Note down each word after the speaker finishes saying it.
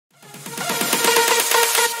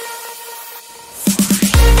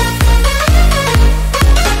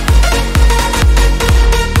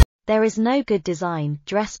There is no good design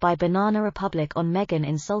dress by Banana Republic on Meghan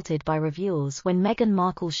insulted by reviewers. When Meghan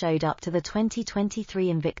Markle showed up to the 2023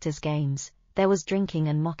 Invictus Games, there was drinking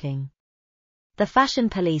and mocking. The fashion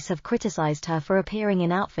police have criticized her for appearing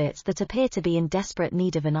in outfits that appear to be in desperate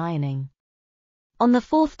need of an ironing. On the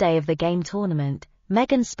fourth day of the game tournament,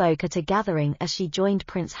 Meghan spoke at a gathering as she joined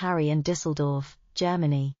Prince Harry in Dusseldorf,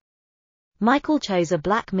 Germany. Markle chose a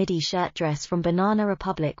black midi shirt dress from Banana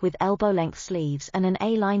Republic with elbow-length sleeves and an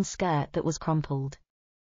A-line skirt that was crumpled.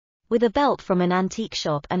 With a belt from an antique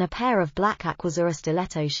shop and a pair of black Aquazzura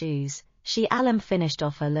stiletto shoes, she finished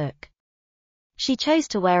off her look. She chose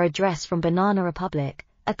to wear a dress from Banana Republic,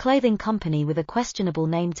 a clothing company with a questionable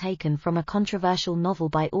name taken from a controversial novel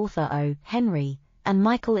by author O. Henry, and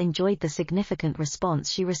Markle enjoyed the significant response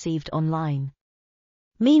she received online.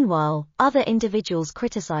 Meanwhile, other individuals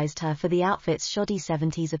criticized her for the outfit's shoddy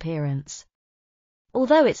 70s appearance.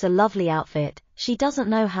 Although it's a lovely outfit, she doesn't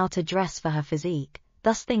know how to dress for her physique,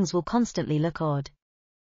 thus things will constantly look odd.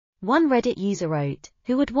 One Reddit user wrote,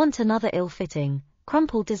 "Who would want another ill-fitting,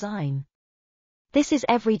 crumpled design? This is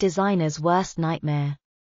every designer's worst nightmare."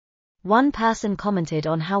 One person commented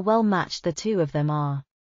on how well matched the two of them are.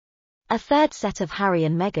 A third set of Harry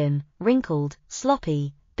and Meghan, wrinkled,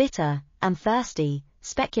 sloppy, bitter, and thirsty,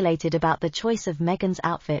 speculated about the choice of Meghan's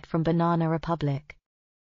outfit from Banana Republic.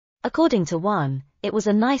 According to one, it was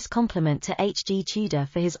a nice compliment to H.G. Tudor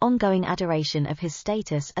for his ongoing adoration of his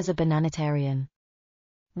status as a bananitarian.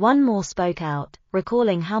 One more spoke out,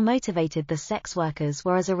 recalling how motivated the sex workers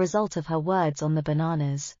were as a result of her words on the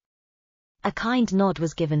bananas. A kind nod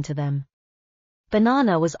was given to them.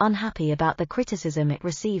 Banana was unhappy about the criticism it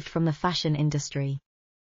received from the fashion industry.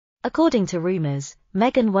 According to rumors,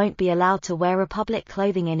 Meghan won't be allowed to wear Republic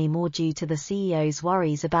clothing anymore due to the CEO's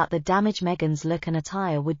worries about the damage Meghan's look and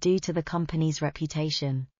attire would do to the company's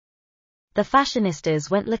reputation. The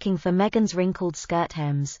fashionistas went looking for Meghan's wrinkled skirt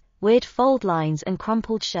hems, weird fold lines and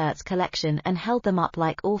crumpled shirts collection and held them up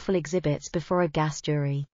like awful exhibits before a gas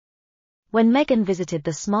jury. When Meghan visited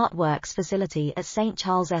the Smart Works facility at St.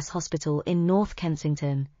 Charles's Hospital in North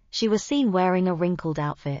Kensington, she was seen wearing a wrinkled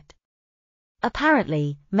outfit.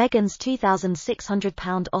 Apparently, Meghan's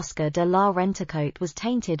 £2,600 Oscar de la Renta coat was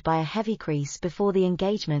tainted by a heavy crease before the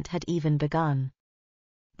engagement had even begun.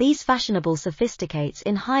 These fashionable sophisticates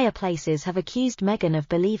in higher places have accused Meghan of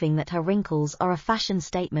believing that her wrinkles are a fashion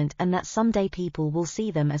statement and that someday people will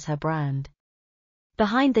see them as her brand.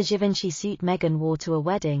 Behind the Givenchy suit Meghan wore to a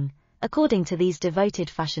wedding, according to these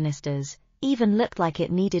devoted fashionistas, even looked like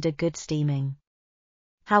it needed a good steaming.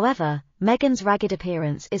 However, Meghan's ragged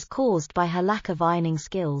appearance is caused by her lack of ironing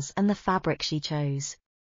skills and the fabric she chose.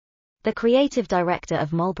 The creative director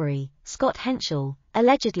of Mulberry, Scott Henschel,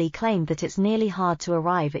 allegedly claimed that it's nearly hard to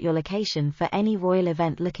arrive at your location for any royal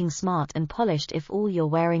event looking smart and polished if all you're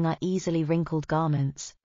wearing are easily wrinkled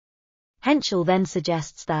garments. Henschel then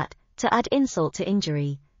suggests that, to add insult to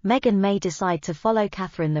injury, Meghan may decide to follow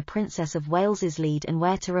Catherine the Princess of Wales's lead and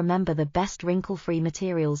wear to remember the best wrinkle-free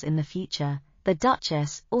materials in the future. The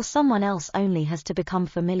Duchess or someone else only has to become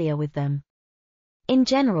familiar with them. In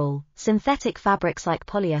general, synthetic fabrics like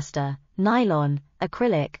polyester, nylon,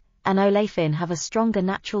 acrylic, and olefin have a stronger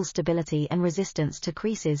natural stability and resistance to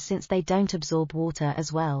creases since they don't absorb water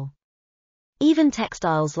as well. Even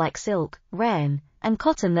textiles like silk, rayon, and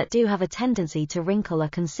cotton that do have a tendency to wrinkle are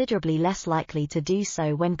considerably less likely to do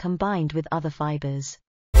so when combined with other fibers.